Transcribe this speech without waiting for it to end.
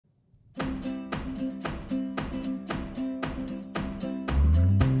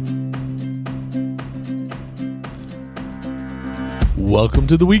Welcome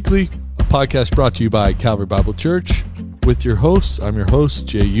to The Weekly, a podcast brought to you by Calvary Bible Church. With your hosts, I'm your host,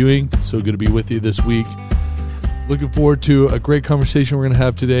 Jay Ewing. So good to be with you this week. Looking forward to a great conversation we're going to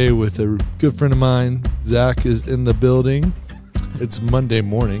have today with a good friend of mine. Zach is in the building. It's Monday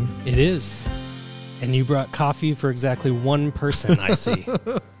morning. It is. And you brought coffee for exactly one person, I see.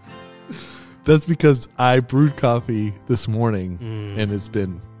 That's because I brewed coffee this morning, and it's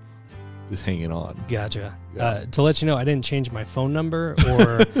been just hanging on. Gotcha. Yeah. To let you know, I didn't change my phone number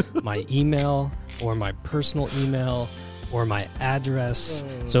or my email or my personal email or my address.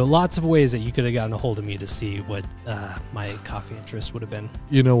 So lots of ways that you could have gotten a hold of me to see what my coffee interest would have been.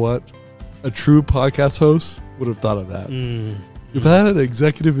 You know what? A true podcast host would have thought of that. If I had an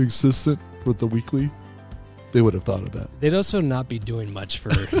executive assistant for The Weekly, they would have thought of that. They'd also not be doing much for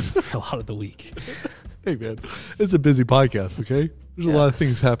a lot of the week. Hey, man, it's a busy podcast, okay? There's a lot of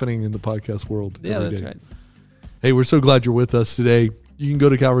things happening in the podcast world every day. That's right. Hey, we're so glad you're with us today. You can go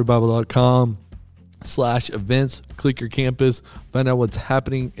to calvarybible.com/events, click your campus, find out what's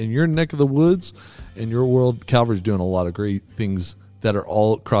happening in your neck of the woods. In your world, Calvary's doing a lot of great things that are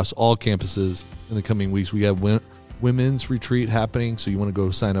all across all campuses in the coming weeks. We have women's retreat happening, so you want to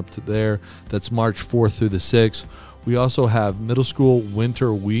go sign up to there. That's March 4th through the 6th. We also have middle school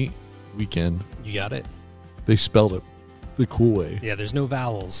winter weekend. You got it? They spelled it the cool way. Yeah, there's no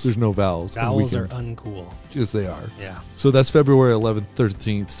vowels. There's no vowels. Vowels are uncool. Yes, they are. Yeah. So that's February 11th,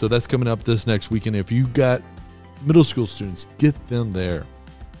 13th. So that's coming up this next weekend. If you got middle school students, get them there.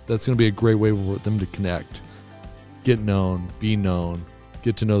 That's going to be a great way for them to connect, get known, be known,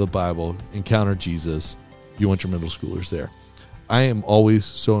 get to know the Bible, encounter Jesus. You want your middle schoolers there. I am always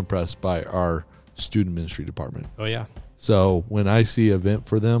so impressed by our student ministry department. Oh, yeah. So when I see an event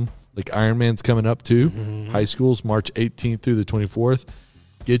for them, like Ironman's coming up too, high schools, March 18th through the 24th,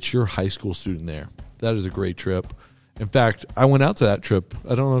 get your high school student there. That is a great trip. In fact, I went out to that trip.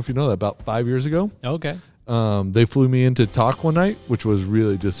 I don't know if you know that, about 5 years ago. Okay. They flew me in to talk one night, which was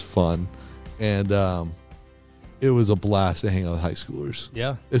really just fun. And it was a blast to hang out with high schoolers.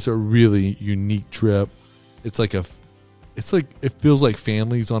 Yeah. It's a really unique trip. It's like it feels like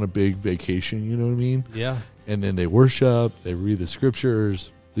families on a big vacation, you know what I mean? Yeah. And then they worship, they read the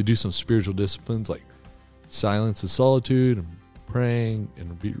scriptures, they do some spiritual disciplines like silence and solitude and praying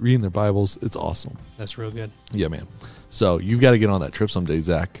and reading their Bibles. It's awesome. That's real good. Yeah, man. So you've got to get on that trip someday,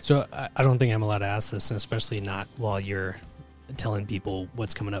 Zach. So I don't think I'm allowed to ask this, and especially not while you're telling people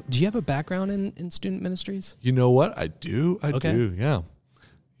what's coming up. Do you have a background in student ministries? You know what? I do. I do. Yeah.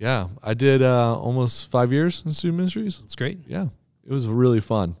 Yeah. I did almost 5 years in student ministries. That's great. Yeah. It was really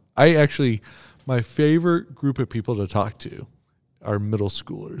fun. My favorite group of people to talk to are middle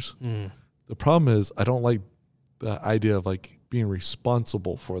schoolers. The problem is I don't like the idea of like being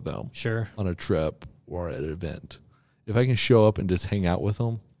responsible for them on a trip or at an event. If I can show up and just hang out with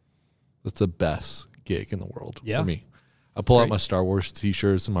them, that's the best gig in the world for me. I pull out my Star Wars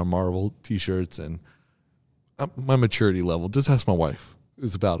t-shirts and my Marvel t-shirts, and my maturity level, just ask my wife,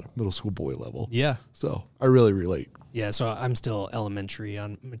 is about a middle school boy level. Yeah. So I really relate. Yeah, so I'm still elementary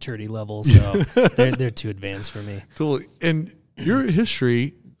on maturity level, so they're too advanced for me. Totally. And your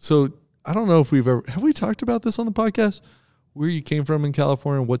history, so I don't know if have we talked about this on the podcast? Where you came from in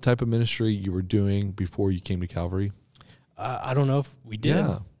California, what type of ministry you were doing before you came to Calvary? I don't know if we did.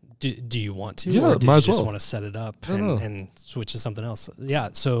 Yeah. Do you want to? Yeah, or do might you as just well want to set it up and switch to something else? Yeah,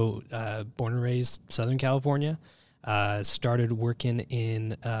 so born and raised Southern California. Started working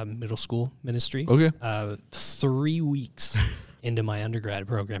in middle school ministry. Okay. 3 weeks into my undergrad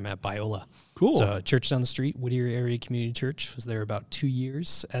program at Biola. Cool. So church down the street, Whittier Area Community Church. Was there about 2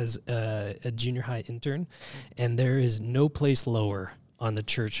 years as a junior high intern. And there is no place lower on the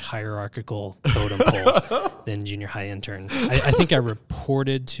church hierarchical totem pole than junior high intern. I think I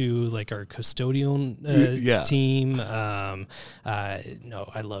reported to like our custodian team. No,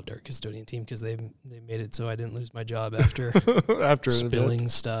 I loved our custodian team because they made it so I didn't lose my job after spilling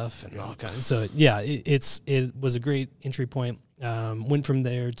stuff and all kinds. So yeah, it was a great entry point. Went from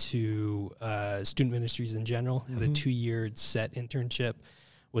there to student ministries in general. Had a 2-year set internship.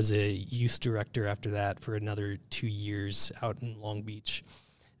 Was a youth director after that for another 2 years out in Long Beach.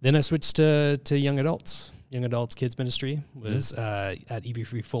 Then I switched to young adults kids ministry. Was at EV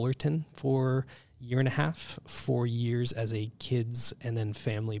Free Fullerton for a year and a half, 4 years as a kids and then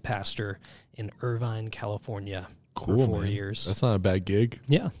family pastor in Irvine, California for 4 years. That's not a bad gig.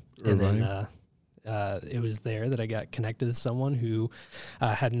 Yeah. Irvine. And then it was there that I got connected to someone who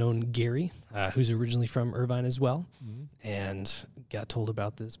had known Gary, who's originally from Irvine as well, and got told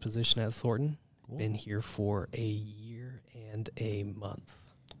about this position at Thornton. Cool. Been here for a year and a month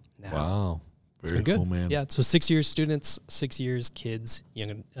now. Wow. It's been good. Cool, man. Yeah. So 6 years students, 6 years kids,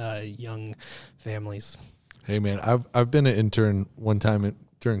 young families. Hey, man, I've been an intern one time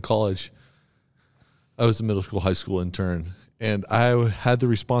during college. I was a middle school, high school intern, and I had the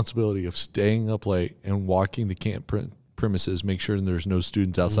responsibility of staying up late and walking the camp premises, make sure there's no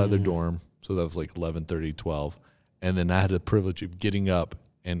students outside their dorm. So that was like 11:30, 12. And then I had the privilege of getting up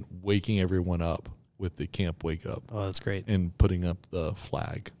and waking everyone up with the camp wake up. Oh, that's great. And putting up the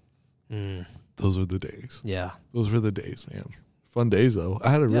flag. Those were the days. Yeah. Those were the days, man. Fun days, though.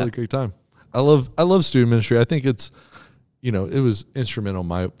 I had a really great time. I love student ministry. I think it's, it was instrumental in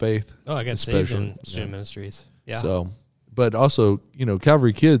my faith. Oh, I got saved in student ministries. Yeah. So, but also,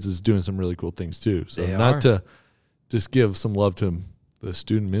 Calvary Kids is doing some really cool things too. So not to just give some love to the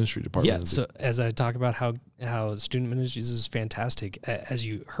student ministry department. Yeah. So as I talk about how student ministries is fantastic, as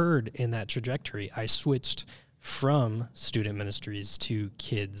you heard in that trajectory, I switched from student ministries to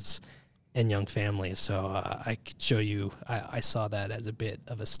kids and young families. So I could show you, I saw that as a bit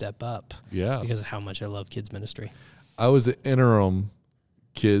of a step up. Yeah. Because of how much I love kids ministry. I was an interim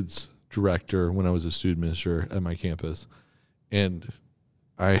kids director when I was a student minister at my campus. And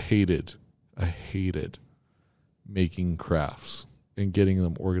I hated making crafts and getting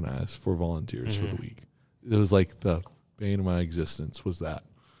them organized for volunteers for the week. It was like the bane of my existence was that.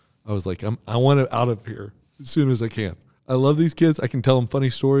 I was like, I want it out of here as soon as I can. I love these kids. I can tell them funny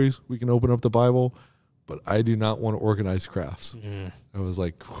stories. We can open up the Bible, but I do not want to organize crafts. I was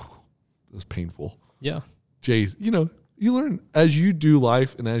like, it was painful. Yeah. Jay's, you learn as you do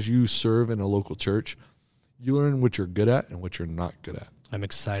life and as you serve in a local church, you learn what you're good at and what you're not good at. I'm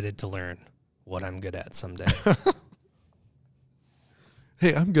excited to learn what I'm good at someday.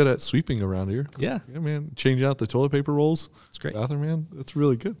 Hey, I'm good at sweeping around here. Yeah. Yeah, man. Changing out the toilet paper rolls. It's great. Bathroom, man. That's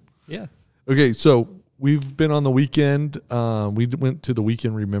really good. Yeah. Okay, so we've been on the weekend. We went to the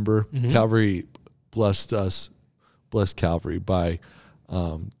Weekend Remember. Calvary blessed Calvary by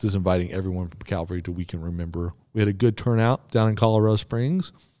just inviting everyone from Calvary to Weekend Remember. We had a good turnout down in Colorado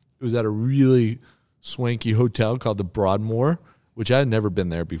Springs. It was at a really swanky hotel called the Broadmoor, which I had never been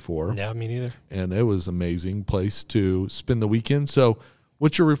there before. Yeah, me neither. And it was an amazing place to spend the weekend. So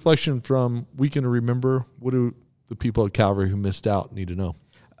what's your reflection from Weekend to Remember? What do the people at Calvary who missed out need to know?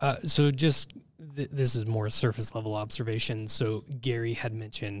 So just this is more surface level observation. So Gary had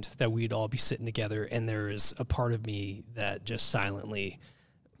mentioned that we'd all be sitting together, and there is a part of me that just silently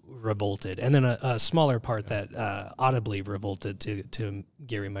revolted, and then a smaller part that audibly revolted to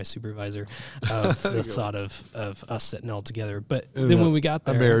Gary, my supervisor, of the thought of us sitting all together. But then when we got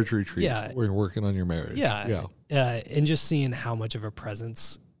there, a marriage retreat, yeah, we're working on your marriage, and just seeing how much of a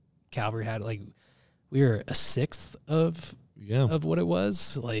presence Calvary had, like we were a sixth of what it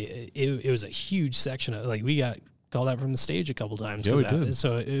was. Like it was a huge section of, like, we got called out from the stage a couple times. Yeah, we did.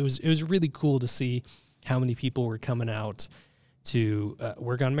 So it was really cool to see how many people were coming out to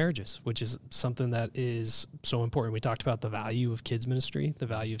work on marriages, which is something that is so important. We talked about the value of kids ministry, the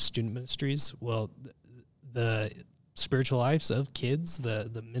value of student ministries. Well, the spiritual lives of kids,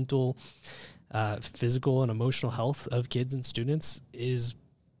 the mental, physical, and emotional health of kids and students is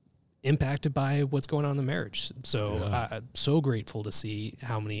impacted by what's going on in the marriage. So I'm so grateful to see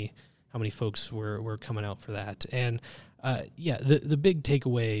how many folks were coming out for that. And the big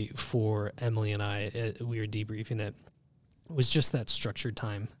takeaway for Emily and I, we were debriefing it, was just that structured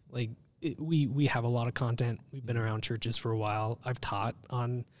time. Like we have a lot of content. We've been around churches for a while. I've taught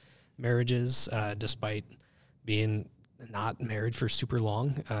on marriages, despite being not married for super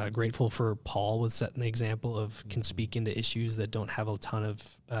long. Grateful for Paul with setting the example of can speak into issues that don't have a ton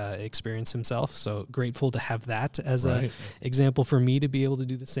of experience himself. So grateful to have that as a example for me to be able to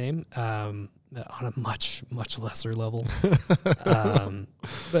do the same on a much, much lesser level.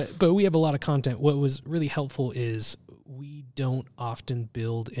 But we have a lot of content. What was really helpful is we don't often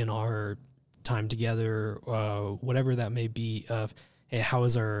build in our time together, whatever that may be, of, hey, how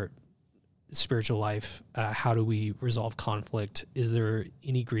is our spiritual life? How do we resolve conflict? Is there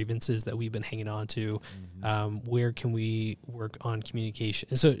any grievances that we've been hanging on to? Where can we work on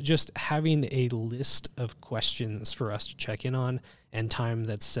communication? So just having a list of questions for us to check in on, and time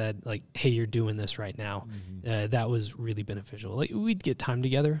that said, like, hey, you're doing this right now. That was really beneficial. Like, we'd get time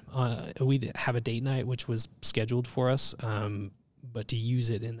together. We'd have a date night, which was scheduled for us. But to use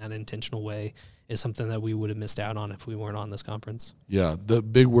it in that intentional way is something that we would have missed out on if we weren't on this conference. Yeah. The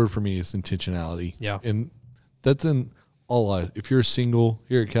big word for me is intentionality. Yeah. And that's in all life. If you're single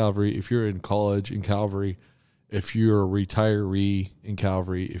here at Calvary, if you're in college in Calvary, if you're a retiree in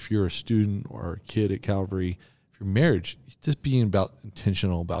Calvary, if you're a student or a kid at Calvary, if you're married, just being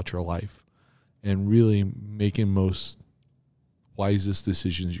intentional about your life and really making most wisest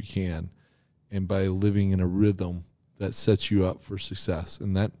decisions you can and by living in a rhythm that sets you up for success.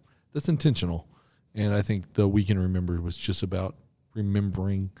 And that's intentional. And I think the Weekend Remember was just about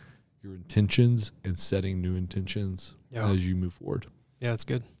remembering your intentions and setting new intentions as you move forward. Yeah, that's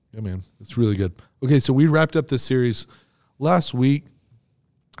good. Yeah, man. It's really good. Okay, so we wrapped up this series last week.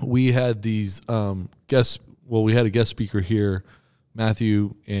 We had these guests. Well, we had a guest speaker here,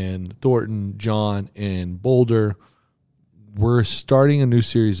 Matthew and Thornton, John and Boulder. We're starting a new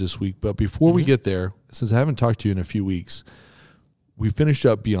series this week, but before we get there, since I haven't talked to you in a few weeks, we finished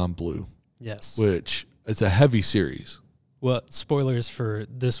up Beyond Blue. Yes. Which is a heavy series. Well, spoilers for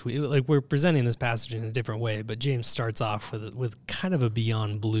this week. Like, we're presenting this passage in a different way, but James starts off with kind of a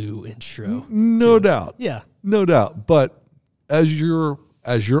Beyond Blue intro. No doubt. Yeah. No doubt. But as your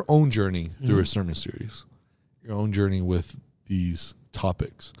own journey through a sermon series, your own journey with these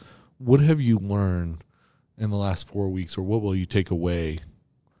topics, what have you learned in the last 4 weeks, or what will you take away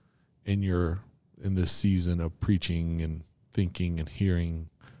in this season of preaching and thinking and hearing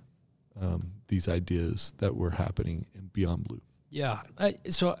these ideas that were happening in Beyond Blue? Yeah. I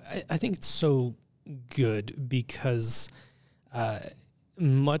think it's so good because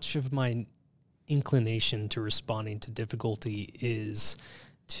much of my inclination to responding to difficulty is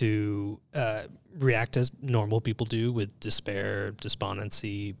to react as normal people do, with despair,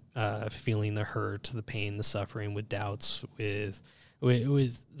 despondency, feeling the hurt, the pain, the suffering, with doubts, with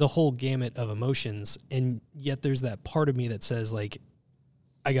the whole gamut of emotions. And yet there's that part of me that says, like,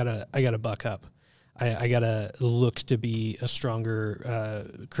 I gotta buck up. I gotta look to be a stronger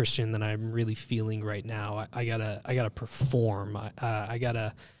Christian than I'm really feeling right now. I gotta perform. I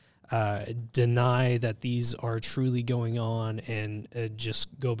gotta deny that these are truly going on and just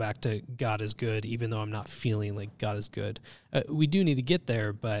go back to God is good, even though I'm not feeling like God is good. We do need to get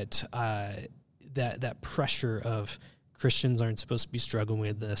there, but that pressure of Christians aren't supposed to be struggling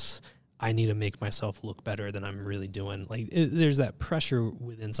with this. I need to make myself look better than I'm really doing. Like, there's that pressure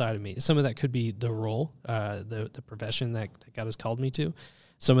within inside of me. Some of that could be the role, the profession that God has called me to.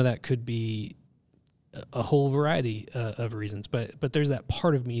 Some of that could be a whole variety of reasons. But there's that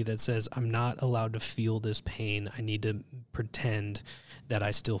part of me that says I'm not allowed to feel this pain. I need to pretend that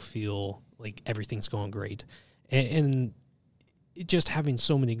I still feel like everything's going great. And just having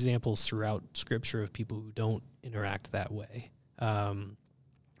so many examples throughout Scripture of people who don't interact that way.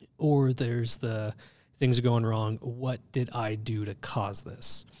 Or there's the things are going wrong. What did I do to cause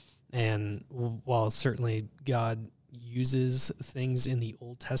this? And while certainly God uses things in the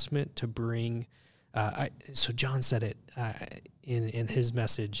Old Testament to bring, so John said it in his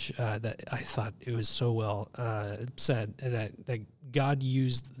message that I thought it was so well said, that God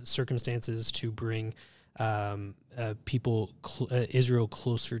used circumstances to bring Israel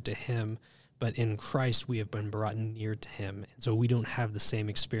closer to Him. But in Christ, we have been brought near to Him. And so we don't have the same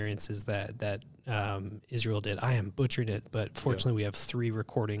experiences that Israel did. I am butchering it, but fortunately we have 3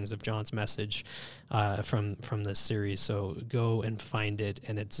 recordings of John's message from this series. So go and find it,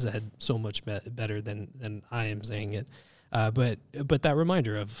 and it's said so much better than I am saying it. But that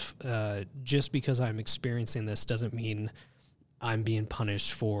reminder of just because I'm experiencing this doesn't mean I'm being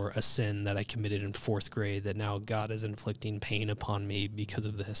punished for a sin that I committed in 4th grade, that now God is inflicting pain upon me because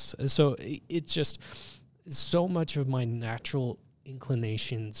of this. So it's just so much of my natural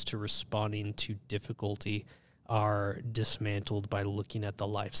inclinations to responding to difficulty are dismantled by looking at the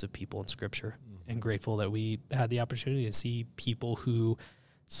lives of people in Scripture. And grateful that we had the opportunity to see people who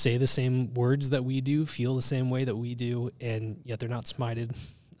say the same words that we do, feel the same way that we do, and yet they're not smited.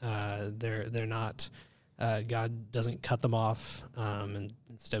 They're not... God doesn't cut them off, and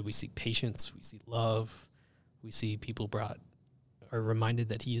instead we see patience, we see love, we see people are reminded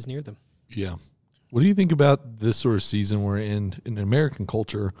that He is near them. Yeah. What do you think about this sort of season we're in American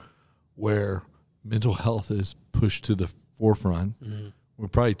culture, where mental health is pushed to the forefront? Mm-hmm. We're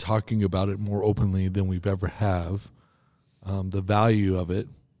probably talking about it more openly than we've ever have. The value of it.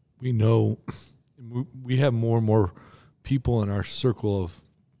 We know we have more and more people in our circle of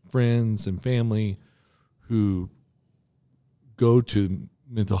friends and family who go to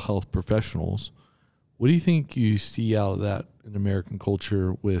mental health professionals. What do you think you see out of that in American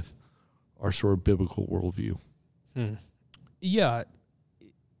culture with our sort of biblical worldview? Yeah.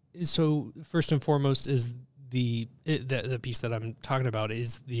 So first and foremost is the piece that I'm talking about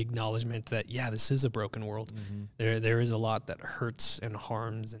is the acknowledgement that, this is a broken world. Mm-hmm. There is a lot that hurts and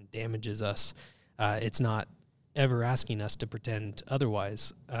harms and damages us. It's not ever asking us to pretend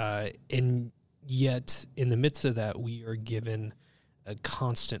otherwise. And yet, in the midst of that, we are given a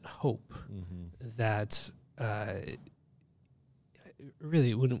constant hope that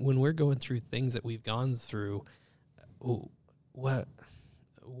really, when we're going through things that we've gone through, what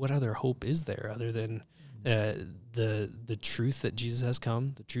what other hope is there other than the truth that Jesus has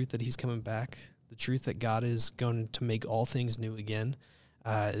come, the truth that he's coming back, the truth that God is going to make all things new again.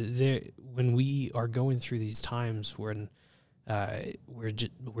 When we are going through these times when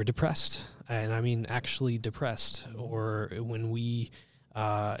we're depressed, and I mean actually depressed, or when we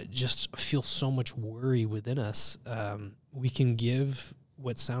just feel so much worry within us, we can give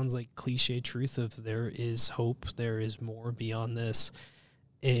what sounds like cliche truth of there is hope, there is more beyond this,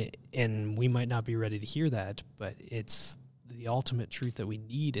 and we might not be ready to hear that, but it's the ultimate truth that we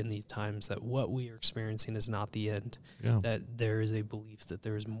need in these times, that what we are experiencing is not the end, that there is a belief that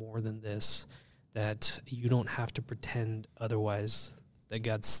there is more than this, that you don't have to pretend otherwise, that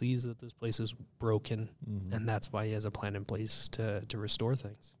God sees that this place is broken, and that's why he has a plan in place to restore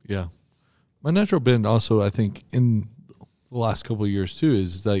things. Yeah. My natural bend also, I think, in the last couple of years too,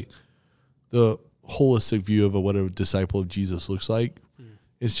 is like the holistic view of what a disciple of Jesus looks like.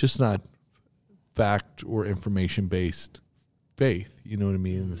 It's just not fact or information-based faith, you know what I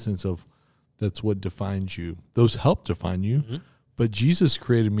mean, in the sense of that's what defines you. Those help define you, but Jesus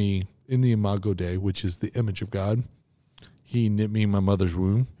created me in the imago Dei, which is the image of God. He knit me in my mother's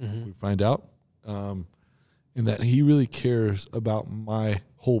womb, we find out, in that he really cares about my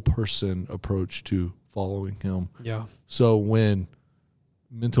whole person approach to following him. Yeah. So when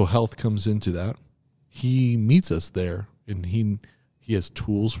mental health comes into that, he meets us there, and he has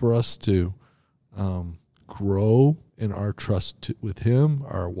tools for us to grow in our trust with him,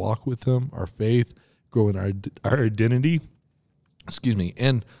 our walk with him, our faith, grow in our identity. Excuse me.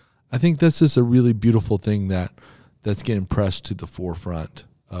 And I think that's just a really beautiful thing that's getting pressed to the forefront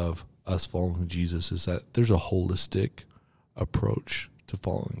of us following Jesus, is that there's a holistic approach to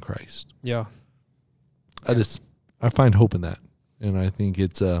following Christ. Yeah. I find hope in that. And I think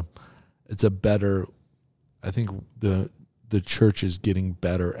it's a better, I think the church is getting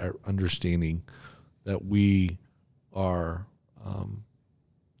better at understanding that we are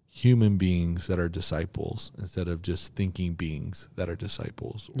human beings that are disciples instead of just thinking beings that are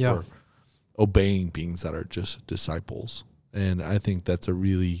disciples, or obeying beings that are just disciples. And I think that's a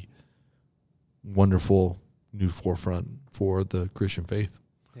really wonderful new forefront for the Christian faith.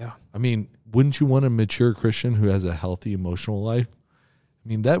 Yeah. I mean, wouldn't you want a mature Christian who has a healthy emotional life? I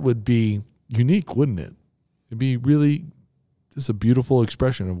mean, that would be unique, wouldn't it? It'd be really just a beautiful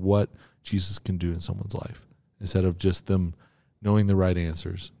expression of what Jesus can do in someone's life, instead of just them knowing the right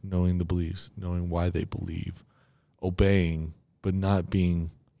answers, knowing the beliefs, knowing why they believe, obeying, but not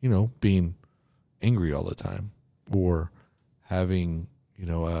being, being angry all the time, or having,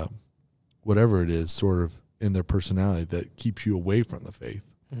 whatever it is sort of in their personality that keeps you away from the faith.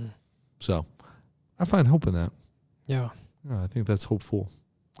 So I find hope in that. Yeah. I think that's hopeful.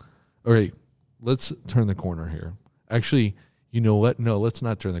 All right, let's turn the corner here. Actually, you know what? No, let's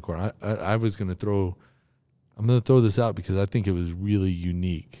not turn the corner. I'm going to throw this out because I think it was really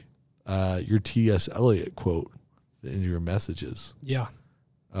unique. Your T.S. Eliot quote in your messages. Yeah.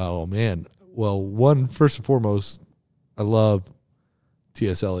 Oh, man. Well, first and foremost, I love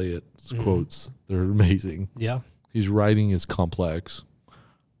T.S. Eliot's quotes. They're amazing. Yeah. His writing is complex.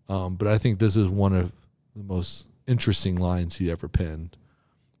 But I think this is one of the most interesting lines he ever penned.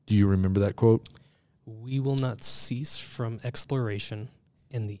 Do you remember that quote? We will not cease from exploration,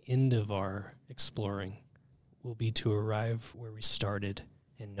 and the end of our exploring will be to arrive where we started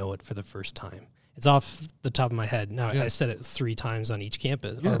and know it for the first time. It's off the top of my head. Now, I said it 3 times on each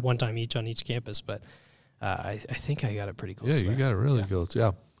campus, or 1 time each on each campus, but I think I got it pretty close. Yeah, you got it really close.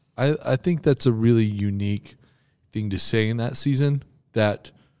 Yeah. I think that's a really unique thing to say in that season,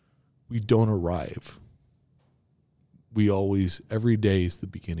 that we don't arrive. We always, every day is the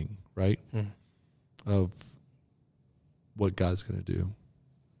beginning, right? Of what God's going to do.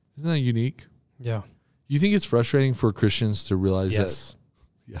 Isn't that unique? Yeah. You think it's frustrating for Christians to realize that?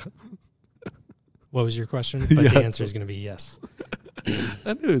 Yeah. What was your question? But the answer is going to be yes.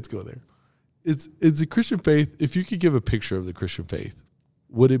 I knew it's going there. It's the Christian faith. If you could give a picture of the Christian faith,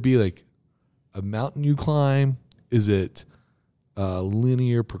 would it be like a mountain you climb? Is it a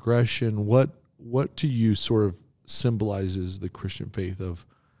linear progression? What to you sort of symbolizes the Christian faith of,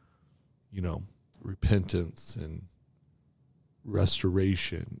 repentance and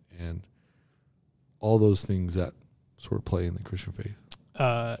restoration and all those things that sort of play in the Christian faith?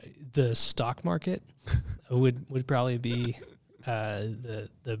 The stock market would probably be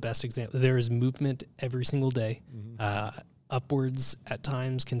the best example. There is movement every single day, upwards at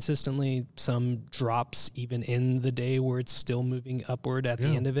times consistently, some drops even in the day where it's still moving upward at the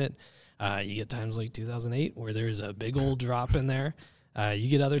end of it. You get times like 2008 where there's a big old drop in there. You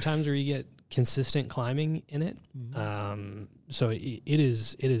get other times where you get consistent climbing in it. So it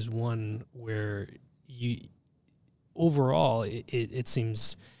is one where you overall it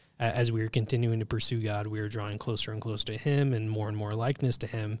seems as we are continuing to pursue God, we are drawing closer and closer to Him and more likeness to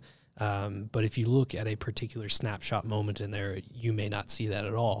Him. But if you look at a particular snapshot moment in there, you may not see that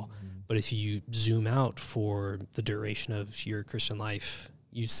at all. But if you zoom out for the duration of your Christian life,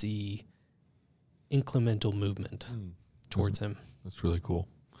 you see incremental movement towards Him. That's really cool.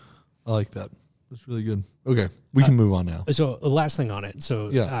 I like that. That's really good. Okay, we can move on now. So the last thing on it. So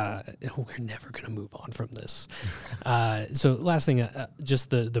Yeah. we're never going to move on from this. So last thing, just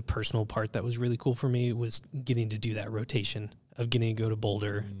the personal part that was really cool for me was getting to do that rotation of getting to go to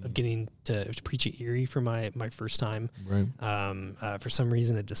Boulder, of getting to preach at Erie for my first time. Right. For some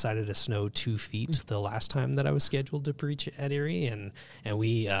reason, it decided to snow 2 feet the last time that I was scheduled to preach at Erie, and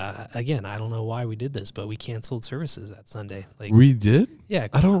we again, I don't know why we did this, but we canceled services that Sunday. Like We did? yeah,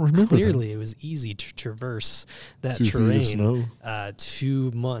 I don't remember. clearly it was easy to traverse that 2 feet of terrain. snow.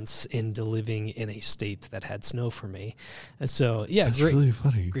 2 months into living in a state that had snow for me. And so yeah, That's great. really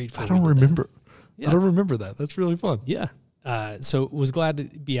funny. grateful I we don't did that. remember. Yeah. I don't remember that. That's really fun. Yeah. So was glad to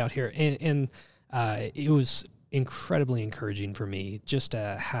be out here, and it was incredibly encouraging for me just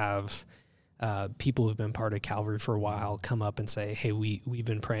to have people who've been part of Calvary for a while come up and say, hey, we've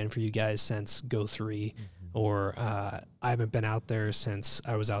been praying for you guys since Go 3, or I haven't been out there since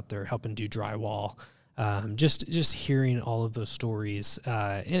I was out there helping do drywall. Just hearing all of those stories,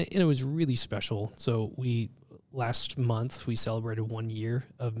 and it was really special. So last month we celebrated 1 year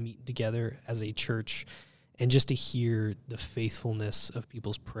of meeting together as a church, and just to hear the faithfulness of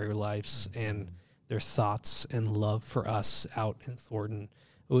people's prayer lives and their thoughts and love for us out in Thornton,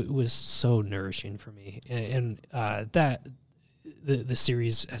 it was so nourishing for me. And that the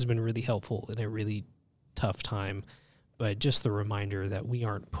series has been really helpful in a really tough time, but just the reminder that we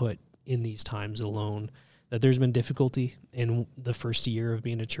aren't put in these times alone, that there's been difficulty in the first year of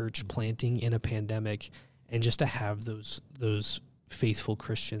being a church planting in a pandemic, and just to have those faithful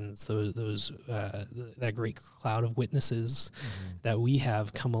Christians, that great cloud of witnesses that we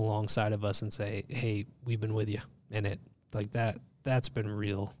have come alongside of us and say, hey, we've been with you. And it like that's been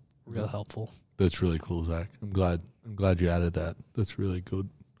real helpful. That's really cool, Zach. I'm glad you added that. That's really good.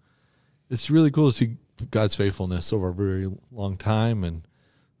 It's really cool to see God's faithfulness over a very long time, and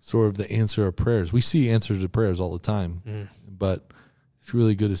sort of the answer of prayers. We see answers to prayers all the time, but it's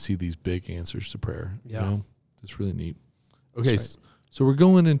really good to see these big answers to prayer. Yeah. You know? It's really neat. Okay, right. So we're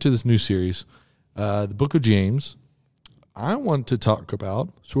going into this new series, the book of James. I want to talk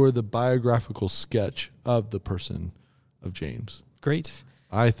about sort of the biographical sketch of the person of James. Great.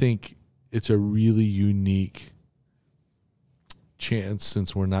 I think it's a really unique chance,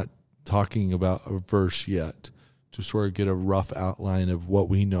 since we're not talking about a verse yet, to sort of get a rough outline of what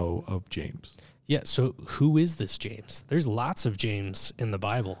we know of James. Yeah, so who is this James? There's lots of James in the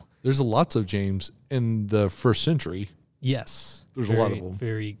Bible. There's lots of James in the first century. Yes. There's a lot of them.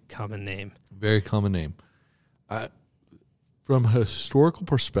 Very common name. Very common name. From a historical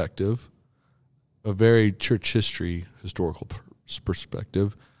perspective, a very church history historical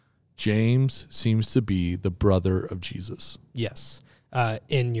perspective, James seems to be the brother of Jesus. Yes.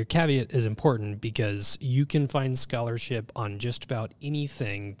 And your caveat is important, because you can find scholarship on just about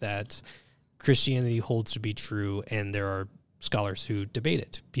anything that Christianity holds to be true, and there are scholars who debate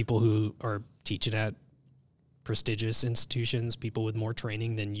it. People who are teaching at prestigious institutions, people with more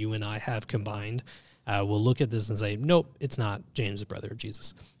training than you and I have combined, will look at this and say, nope, it's not James, the brother of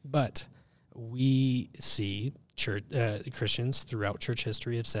Jesus. But we see Christians throughout church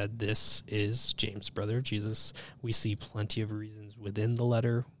history have said this is James, brother of Jesus. We see plenty of reasons within the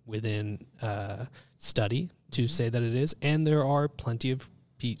letter, within study, to say that it is. And there are plenty of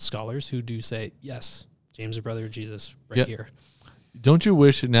scholars who do say, yes, James, the brother of Jesus, right here. Don't you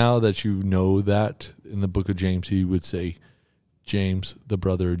wish now that you know that in the book of James, he would say, James, the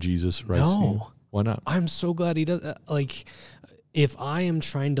brother of Jesus, right? No. Why not? I'm so glad he does. If I am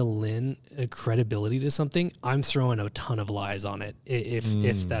trying to lend a credibility to something, I'm throwing a ton of lies on it,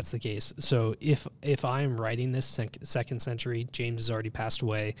 if that's the case. So if I am writing this second century, James has already passed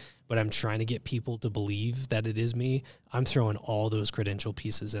away, but I'm trying to get people to believe that it is me, I'm throwing all those credential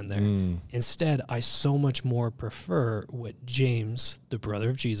pieces in there. Instead, I so much more prefer what James, the brother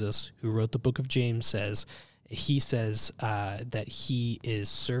of Jesus, who wrote the book of James, says. He says that he is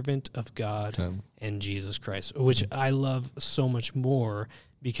servant of God and Jesus Christ, which I love so much more,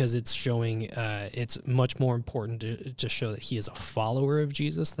 because it's showing it's much more important to show that he is a follower of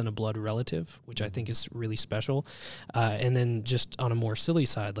Jesus than a blood relative, which I think is really special. And then just on a more silly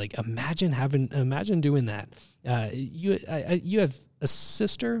side, like imagine doing that. You have a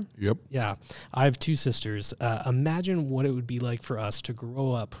sister? Yep. Yeah. I have two sisters. Imagine what it would be like for us to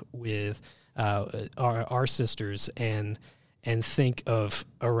grow up with our sisters and think of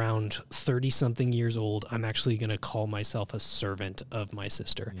around 30-something years old, I'm actually going to call myself a servant of my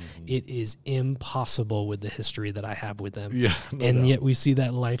sister. Mm-hmm. It is impossible with the history that I have with them. Yeah, Yet we see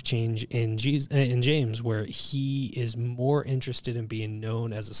that life change in James, where he is more interested in being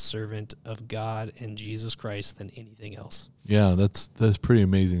known as a servant of God and Jesus Christ than anything else. Yeah, that's pretty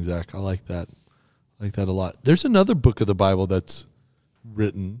amazing, Zach. I like that. I like that a lot. There's another book of the Bible that's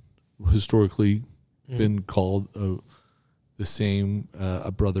written, historically been called the same,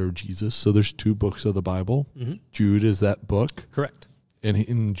 a brother of Jesus. So there's two books of the Bible. Mm-hmm. Jude is that book. Correct. And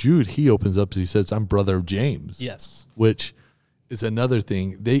in Jude, he opens up, he says, I'm brother of James. Yes. Which is another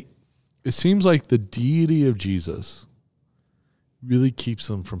thing. It seems like the deity of Jesus really keeps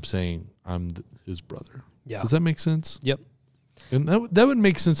them from saying, I'm his brother. Yeah. Does that make sense? Yep. And that would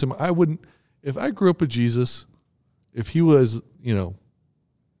make sense to me. If I grew up with Jesus, if he was,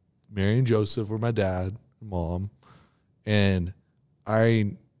 Mary and Joseph were my dad and mom, and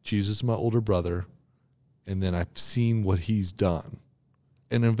Jesus is my older brother, and then I've seen what he's done.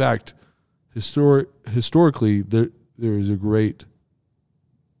 And in fact, historically, there is a great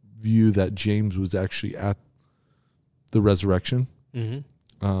view that James was actually at the resurrection in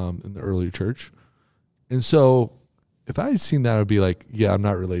the early church. And so if I had seen that, I'd be like, yeah, I'm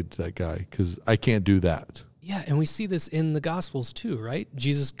not related to that guy because I can't do that. Yeah, and we see this in the Gospels too, right?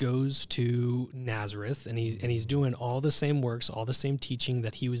 Jesus goes to Nazareth, and he's doing all the same works, all the same teaching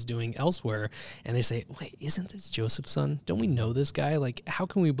that he was doing elsewhere. And they say, wait, isn't this Joseph's son? Don't we know this guy? Like, how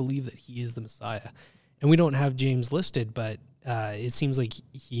can we believe that he is the Messiah? And we don't have James listed, but it seems like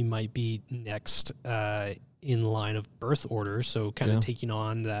he might be next in line of birth order, so kind of taking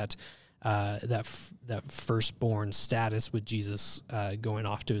on that firstborn status with Jesus going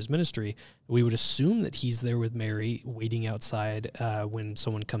off to his ministry. We would assume that he's there with Mary waiting outside when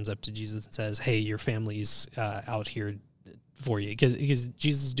someone comes up to Jesus and says, hey, your family's out here for you, because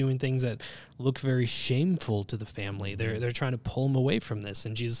Jesus is doing things that look very shameful to the family. They're trying to pull him away from this,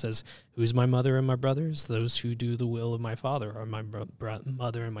 and Jesus says, who's my mother and my brothers? Those who do the will of my Father are my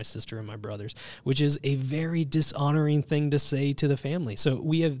mother and my sister and my brothers, which is a very dishonoring thing to say to the family. So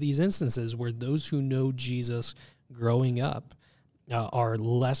we have these instances where those who know Jesus growing up are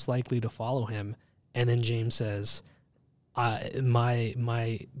less likely to follow him, and then James says,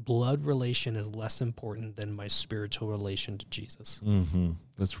 my blood relation is less important than my spiritual relation to Jesus. Mm-hmm.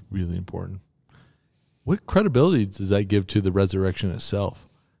 That's really important. What credibility does that give to the resurrection itself?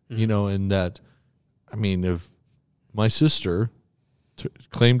 Mm-hmm. In that, if my sister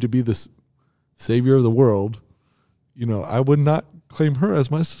claimed to be the savior of the world, I would not claim her as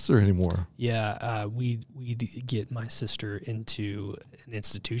my sister anymore. Yeah, we get my sister into an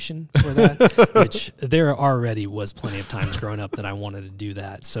institution for that, which there already was plenty of times growing up that I wanted to do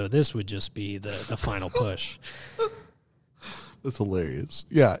that. So this would just be the final push. That's hilarious.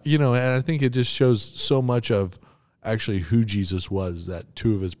 Yeah, and I think it just shows so much of actually who Jesus was, that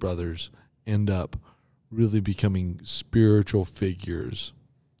two of his brothers end up really becoming spiritual figures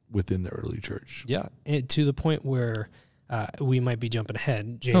within the early church. Yeah, and to the point where we might be jumping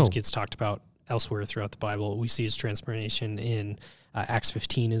ahead. James gets talked about elsewhere throughout the Bible. We see his transformation in Acts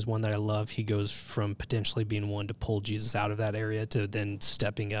 15 is one that I love. He goes from potentially being one to pull Jesus out of that area to then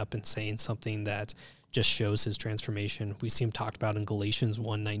stepping up and saying something that just shows his transformation. We see him talked about in Galatians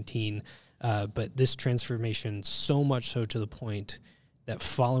 1:19, but this transformation so much so to the point that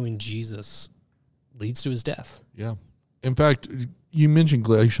following Jesus leads to his death. Yeah. In fact, you mentioned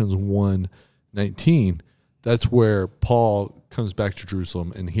Galatians 1:19. That's where Paul comes back to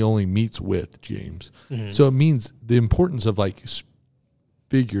Jerusalem, and he only meets with James. Mm-hmm. So it means the importance of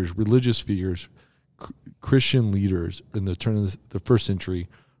figures, religious figures, Christian leaders in the turn of the first century,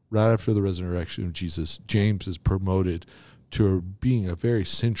 right after the resurrection of Jesus. James is promoted to being a very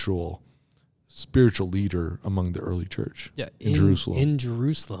central spiritual leader among the early church in Jerusalem. In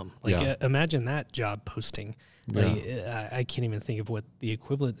Jerusalem. Imagine that job posting. I can't even think of what the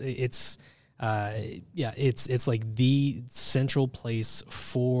equivalent. It's like the central place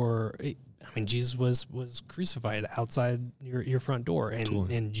for. Jesus was crucified outside your front door,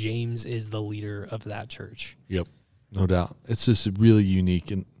 and James is the leader of that church. Yep, no doubt. It's just really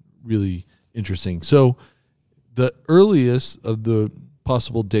unique and really interesting. So, the earliest of the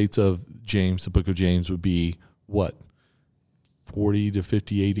possible dates of James, the book of James, would be what? 40 to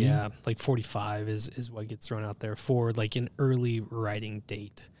 50 AD. Yeah, like 45 is what gets thrown out there for like an early writing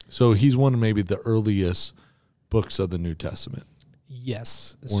date. So he's one of maybe the earliest books of the New Testament.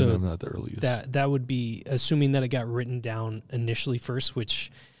 Yes. Or So no, not the earliest. that would be assuming that it got written down initially first,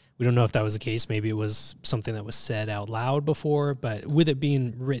 which we don't know if that was the case. Maybe it was something that was said out loud before, but with it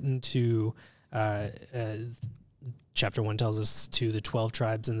being written to chapter 1 tells us to the 12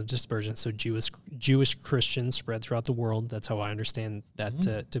 tribes and the dispersion. So Jewish Christians spread throughout the world. That's how I understand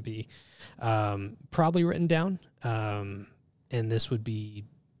that to be probably written down. And this would be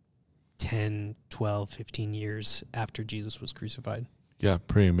 10, 12, 15 years after Jesus was crucified. Yeah,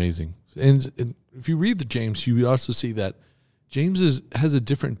 pretty amazing. And if you read the James, you also see that James has a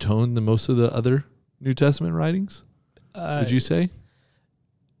different tone than most of the other New Testament writings. Would you say?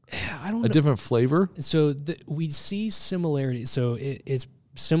 I don't know. A different flavor? So we see similarities. So it's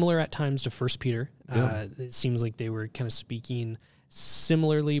similar at times to 1 Peter. Yeah. It seems like they were kind of speaking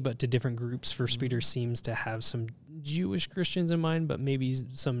similarly, but to different groups. 1 Peter seems to have some Jewish Christians in mind, but maybe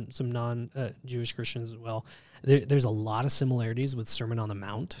some non-Jewish Christians as well. There's a lot of similarities with Sermon on the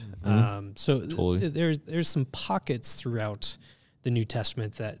Mount. Totally. There's some pockets throughout the New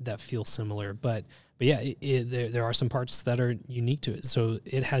Testament that feel similar, but yeah, there are some parts that are unique to it. So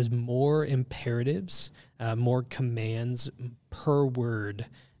it has more imperatives, more commands per word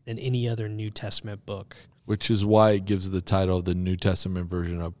than any other New Testament book. Which is why it gives the title of the New Testament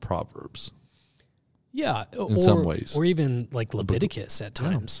version of Proverbs. Yeah, in some ways. Or even like Leviticus at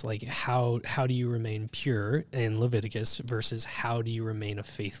times. Yeah. Like how do you remain pure in Leviticus versus how do you remain a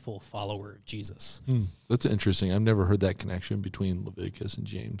faithful follower of Jesus? That's interesting. I've never heard that connection between Leviticus and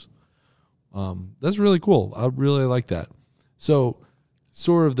James. That's really cool. I really like that. So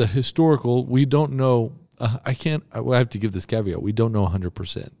sort of the historical, we don't know, I have to give this caveat. We don't know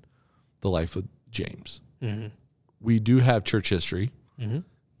 100% the life of James. Mm-hmm. We do have church history. Mm-hmm.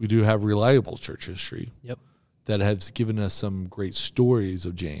 We do have reliable church history. Yep. That has given us some great stories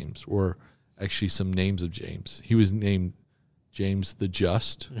of James, or actually some names of James. He was named James the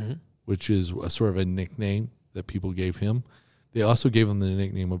Just, which is a sort of a nickname that people gave him. They also gave him the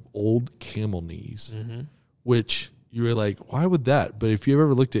nickname of Old Camel Knees, which you were like, why would that? But if you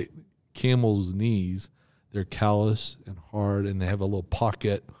ever looked at camels' knees, they're callous and hard, and they have a little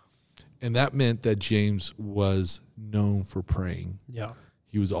pocket. And that meant that James was known for praying. Yeah.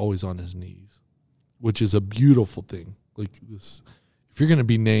 He was always on his knees, which is a beautiful thing. Like this, if you're going to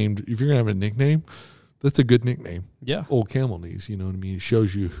be named, if you're going to have a nickname, that's a good nickname. Yeah. Old Camel Knees, you know what I mean? It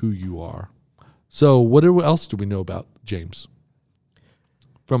shows you who you are. So what else do we know about James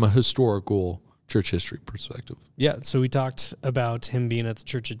from a historical church history perspective? Yeah, so we talked about him being at the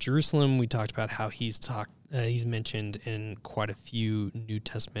church at Jerusalem. We talked about how he's mentioned in quite a few New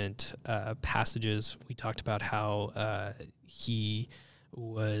Testament passages. We talked about how he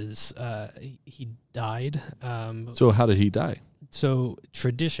died. So how did he die? So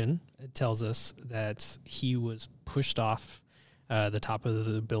tradition tells us that he was pushed off the top of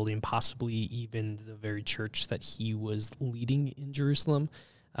the building, possibly even the very church that he was leading in Jerusalem.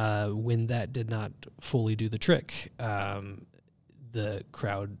 When that did not fully do the trick, the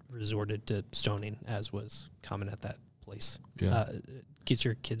crowd resorted to stoning, as was common at that place. Yeah. Get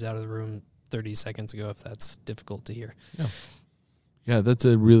your kids out of the room 30 seconds ago if that's difficult to hear. Yeah. Yeah, that's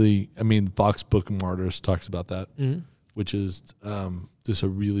Fox Book of Martyrs talks about that, which is just a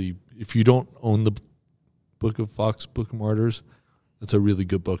really, if you don't own the book of Fox Book of Martyrs, that's a really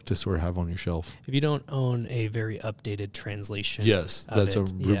good book to sort of have on your shelf. If you don't own a very updated translation. Yes, that's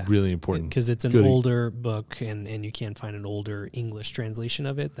really important. Because it's an older book, and you can't find an older English translation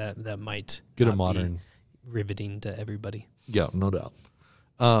of it that might get a modern, riveting to everybody. Yeah, no doubt.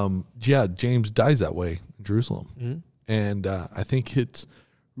 James dies that way in Jerusalem. And I think it's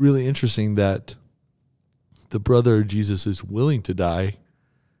really interesting that the brother of Jesus is willing to die,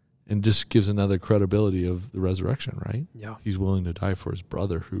 and just gives another credibility of the resurrection, right? Yeah. He's willing to die for his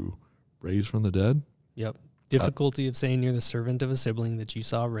brother who raised from the dead. Yep. Difficulty of saying you're the servant of a sibling that you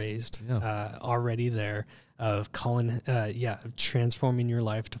saw raised, already there, of calling, of transforming your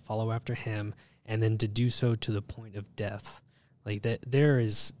life to follow after him, and then to do so to the point of death. Like that,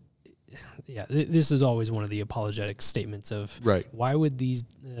 this is always one of the apologetic statements of why would these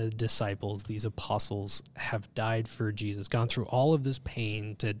disciples, these apostles, have died for Jesus, gone through all of this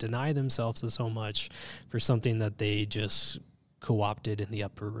pain to deny themselves so much for something that they just co-opted in the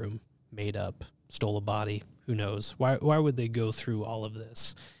upper room, made up, stole a body, who knows? Why would they go through all of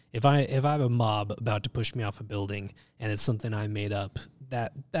this? If I have a mob about to push me off a building and it's something I made up,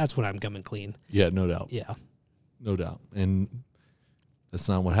 that's when I'm coming clean. Yeah, no doubt. Yeah. No doubt. And that's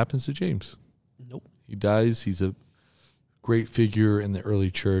not what happens to James. Nope. He dies. He's a great figure in the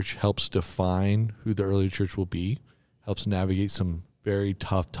early church, helps define who the early church will be, helps navigate some very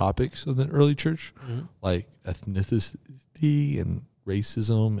tough topics of the early church, like ethnicity and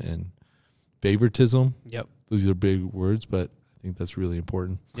racism and favoritism. Yep. Those are big words, but I think that's really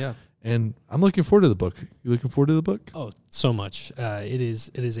important. Yeah. And I'm looking forward to the book. You looking forward to the book? Oh, so much. It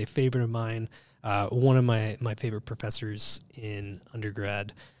is a favorite of mine. One of my favorite professors in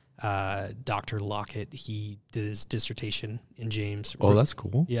undergrad, Dr. Lockett, he did his dissertation in James. Oh, that's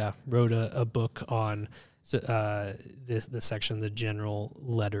cool. Yeah, wrote a book on this section, the general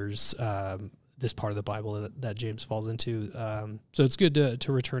letters, this part of the Bible that James falls into. So it's good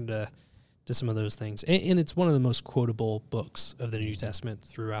to return to some of those things. And it's one of the most quotable books of the New Testament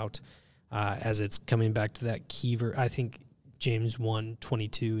throughout, as it's coming back to that key verse. I think James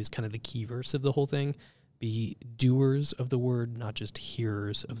 1:22 is kind of the key verse of the whole thing. Be doers of the word, not just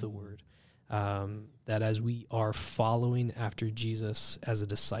hearers of the word. That as we are following after Jesus as a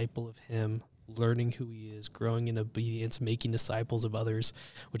disciple of him, learning who he is, growing in obedience, making disciples of others,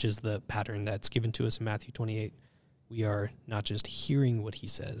 which is the pattern that's given to us in Matthew 28, we are not just hearing what he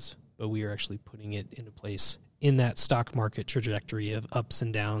says, but we are actually putting it into place in that stock market trajectory of ups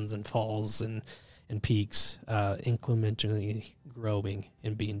and downs and falls and peaks, incrementally growing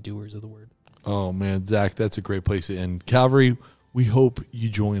and being doers of the word. Oh, man, Zach, that's a great place to end. Calvary, we hope you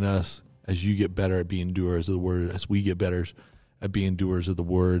join us as you get better at being doers of the word, as we get better at being doers of the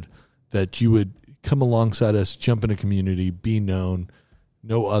word, that you would come alongside us, jump in a community, be known,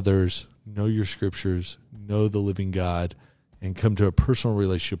 know others, know your scriptures, know the living God, and come to a personal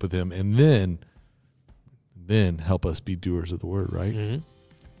relationship with him, and then help us be doers of the word, right? Mm-hmm.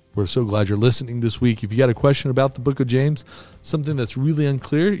 We're so glad you're listening this week. If you got a question about the book of James, something that's really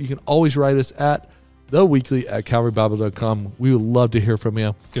unclear, you can always write us at theweekly@calvarybible.com. We would love to hear from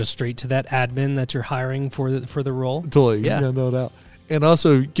you. Go straight to that admin that you're hiring for the role. Totally. Yeah, no doubt. And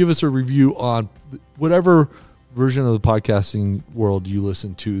also give us a review on whatever version of the podcasting world you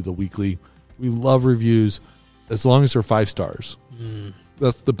listen to, The Weekly. We love reviews as long as they're 5 stars.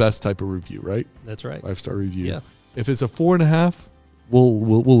 That's the best type of review, right? That's right. 5-star review. Yeah. If it's a 4.5,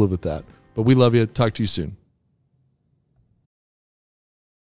 we'll live with that. But we love you. Talk to you soon.